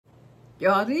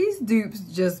Y'all, these dupes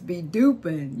just be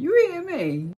duping. You hear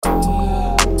me?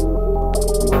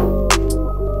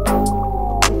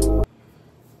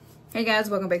 Hey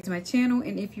guys, welcome back to my channel,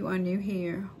 and if you are new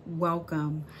here,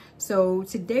 welcome. So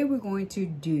today we're going to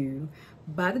do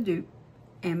Buy the Dupe,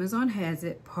 Amazon Has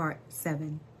It, part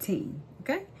 17.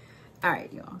 Okay? All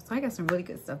right, y'all. So I got some really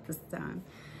good stuff this time.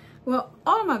 Well,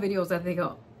 all of my videos, I think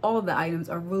all the items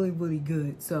are really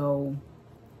good. So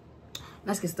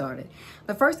let's get started.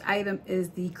 The first item is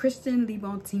the Christian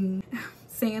Louboutin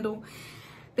sandal.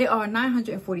 They are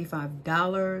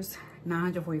 $945.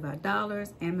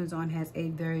 $945. Amazon has a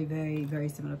very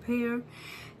similar pair.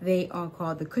 They are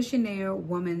called the Cushionaire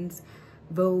Woman's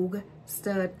Vogue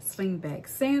Stud Slingback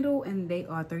Sandal, and they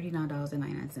are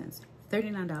 $39.99.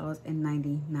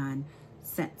 $39.99.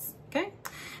 Okay.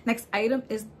 Next item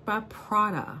is by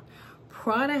Prada.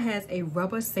 Prada has a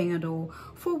rubber sandal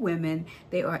for women.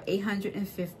 They are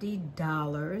 $850.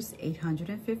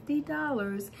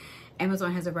 $850.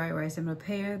 Amazon has a very similar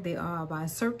pair. They are by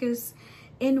Circus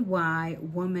NY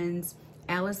Women's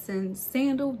Allison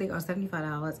Sandal. They are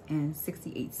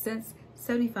 $75.68.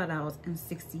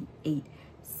 $75.68.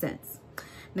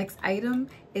 Next item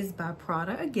is by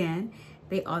Prada again.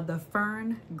 They are the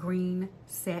Fern Green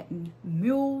Satin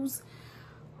Mules.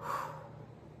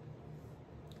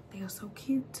 They are so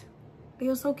cute. They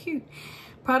are so cute.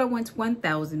 Prada wants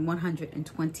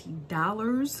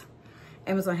 $1,120.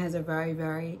 Amazon has a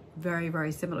very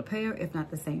similar pair, if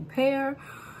not the same pair.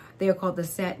 They are called the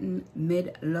Satin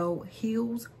Mid-Low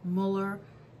Heels Muller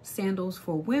Sandals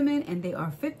for women, and they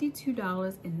are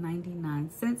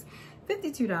 $52.99.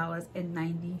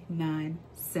 $52.99.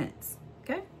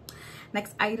 Okay.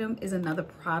 Next item is another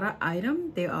Prada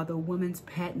item. They are the women's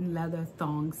patent leather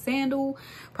thong sandal.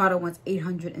 Prada wants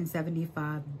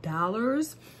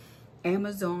 $875.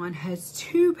 Amazon has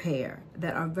two pair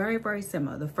that are very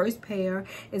similar. The first pair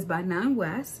is by Nine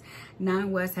West.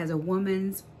 Nine West has a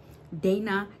woman's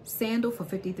Dana sandal for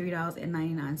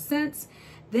 $53.99.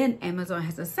 Then Amazon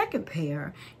has a second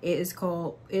pair. It is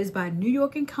by New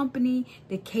York & Company,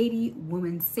 the Katie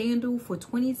woman's sandal for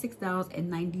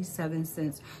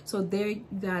 $26.97. So there, you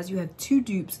guys, you have two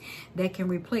dupes that can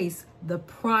replace the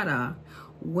Prada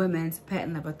women's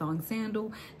patent leather thong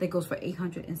sandal that goes for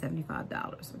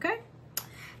 $875. Okay,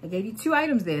 I gave you two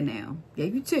items there now.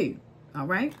 Gave you two. All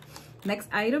right. Next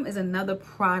item is another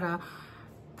Prada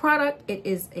product. It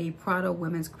is a Prada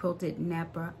women's quilted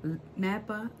Napa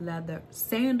leather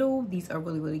sandal. These are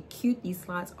really cute. These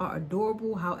slots are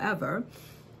adorable. However,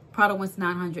 Prada wants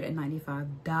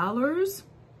 $995.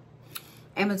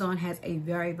 Amazon has a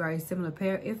very similar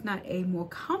pair, if not a more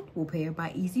comfortable pair,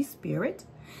 by Easy Spirit.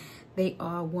 They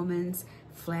are women's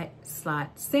flat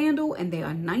slot sandal, and they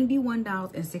are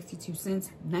 $91.62.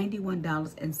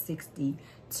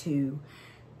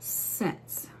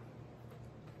 $91.62.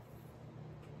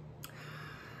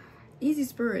 Easy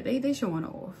Spirit, they showing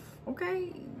off,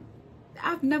 okay?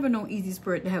 I've never known Easy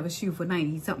Spirit to have a shoe for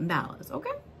 $90-something.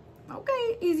 Okay?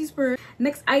 Okay, Easy Spirit.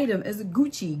 Next item is a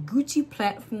Gucci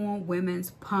platform women's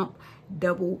pump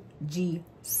double G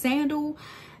sandal.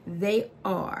 They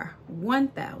are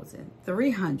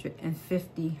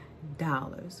 $1,350.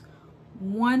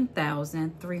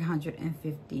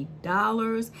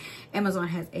 $1,350. Amazon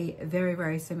has a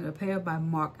very similar pair by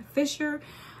Mark Fisher.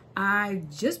 I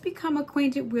just become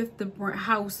acquainted with the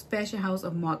fashion house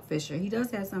of Mark Fisher. He does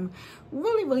have some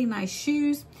really nice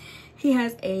shoes. He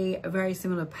has a very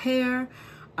similar pair.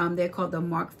 They're called the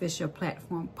Mark Fisher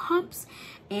platform pumps,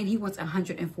 and he wants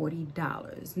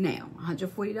 $140. Now,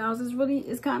 $140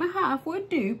 is kind of high for a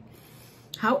dupe.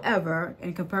 However,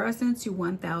 in comparison to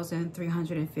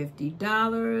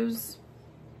 $1,350,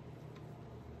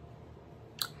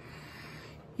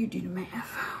 you do the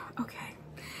math. Okay.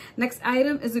 Next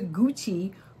item is a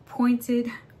Gucci pointed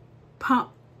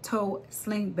pump toe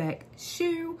slingback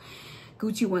shoe.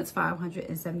 Gucci wants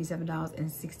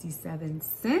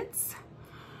 $577.67.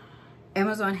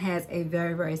 Amazon has a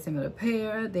very similar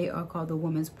pair. They are called the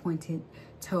women's pointed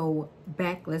toe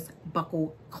backless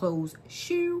buckle closed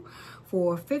shoe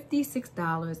for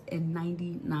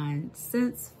 $56.99.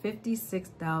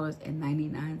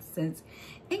 $56.99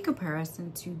 in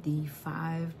comparison to the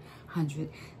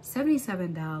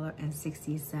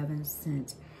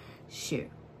 $577.67 shoe.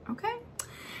 Okay.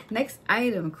 Next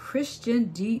item,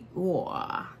 Christian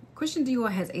Dior. Christian Dior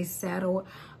has a saddle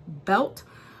belt.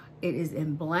 It is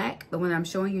in black. The one I'm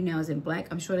showing you now is in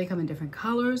black. I'm sure they come in different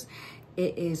colors.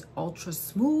 It is ultra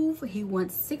smooth. He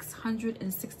wants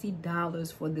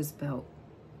 $660 for this belt.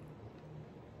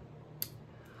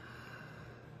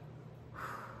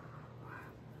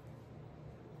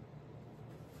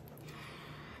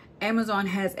 Amazon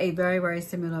has a very, very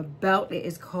similar belt. It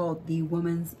is called the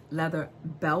women's leather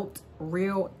belt,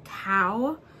 real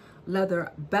cow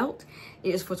leather belt.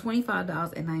 It is for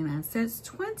 $25.99,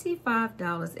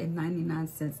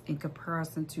 $25.99 in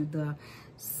comparison to the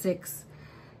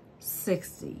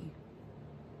 $6.60.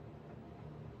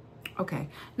 Okay,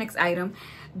 next item,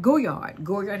 Goyard.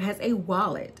 Goyard has a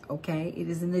wallet, okay? It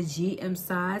is in the GM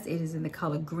size. It is in the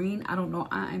color green. I don't know,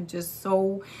 I am just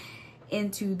so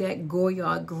into that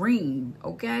Goyard green,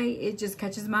 okay? It just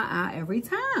catches my eye every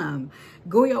time.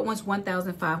 Goyard wants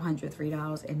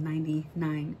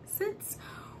 $1,503.99.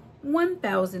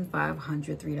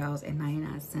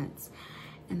 $1,503.99.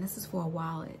 And this is for a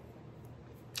wallet.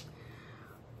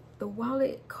 The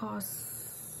wallet costs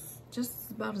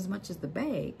just about as much as the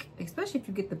bag, especially if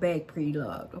you get the bag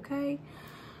pre-loved, okay?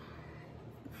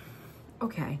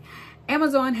 Okay.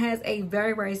 Amazon has a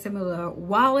very, very similar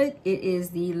wallet. It is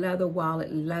the leather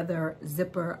wallet, leather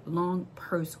zipper long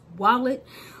purse wallet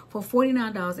for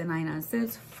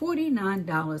 $49.99,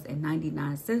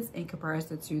 $49.99 in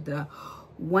comparison to the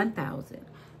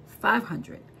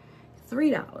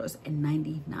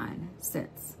 $1,503.99.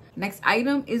 Next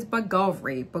item is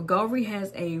Bvlgari. Bvlgari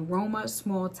has a Roma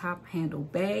small top handle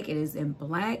bag. It is in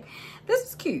black. This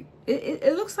is cute.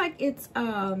 It looks like it's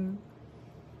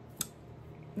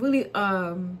really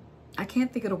I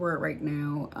can't think of the word right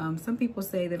now. Some people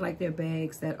say they like their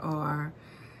bags that are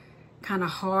kind of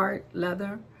hard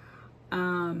leather.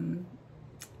 I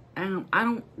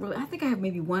don't really, I think I have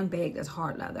maybe one bag that's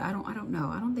hard leather. I don't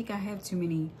know. I don't think I have too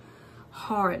many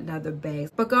hard leather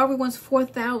bags. Bvlgari wants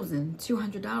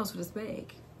 $4,200 for this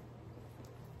bag.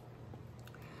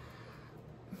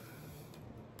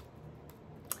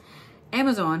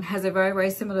 Amazon has a very, very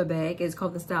similar bag. It's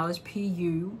called the Stylish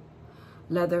PU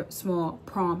leather small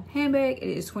prom handbag. It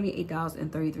is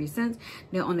 $28.33.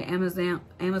 Now on the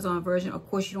Amazon version, of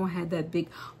course, you don't have that big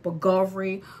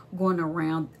Bvlgari going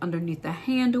around underneath the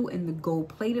handle and the gold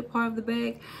plated part of the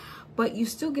bag, but you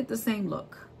still get the same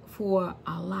look for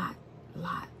a lot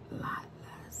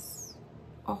less,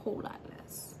 a whole lot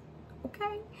less,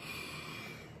 okay?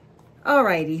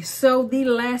 Alrighty, so the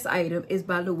last item is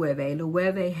by Loewe.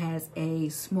 Loewe has a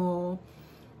small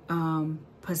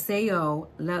Paseo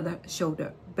leather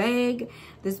shoulder bag.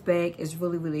 This bag is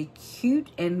really, really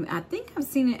cute, and I think I've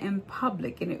seen it in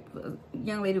public, and a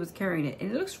young lady was carrying it,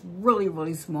 and it looks really,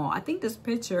 really small. I think this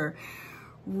picture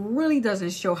really doesn't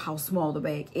show how small the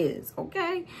bag is,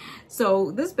 okay?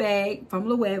 So this bag from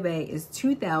Loewe is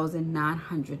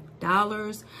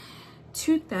 $2,900.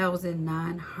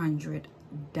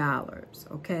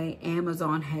 $2,900, okay?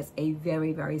 Amazon has a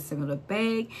very, very similar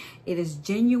bag. It is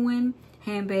genuine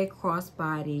handbag,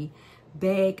 crossbody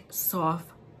bag,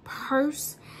 soft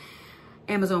purse.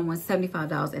 Amazon wants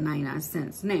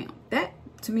 $75.99. Now, that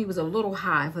to me was a little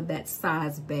high for that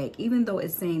size bag, even though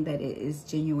it's saying that it is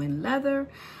genuine leather.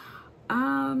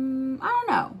 I don't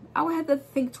know. I would have to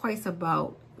think twice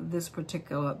about this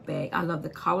particular bag. I love the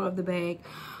color of the bag.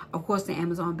 Of course, the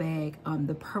Amazon bag,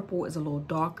 the purple is a little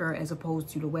darker as opposed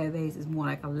to the Loewe's. It's more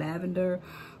like a lavender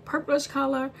purplish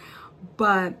color.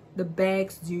 But the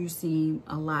bags do seem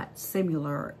a lot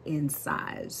similar in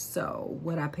size. So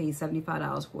would I pay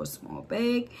 $75 for a small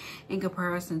bag in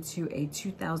comparison to a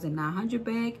 $2,900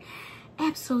 bag?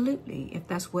 Absolutely, if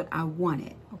that's what I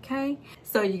wanted, okay?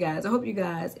 So you guys, I hope you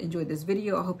guys enjoyed this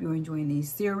video. I hope you're enjoying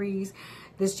these series.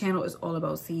 This channel is all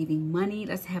about saving money.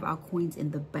 Let's have our coins in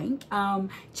the bank.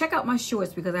 Check out my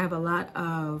shorts because I have a lot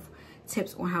of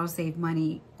tips on how to save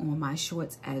money on my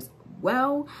shorts as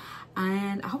well.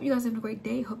 And I hope you guys are having a great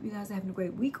day. Hope you guys are having a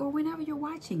great week or whenever you're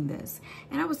watching this.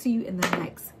 And I will see you in the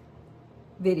next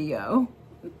video.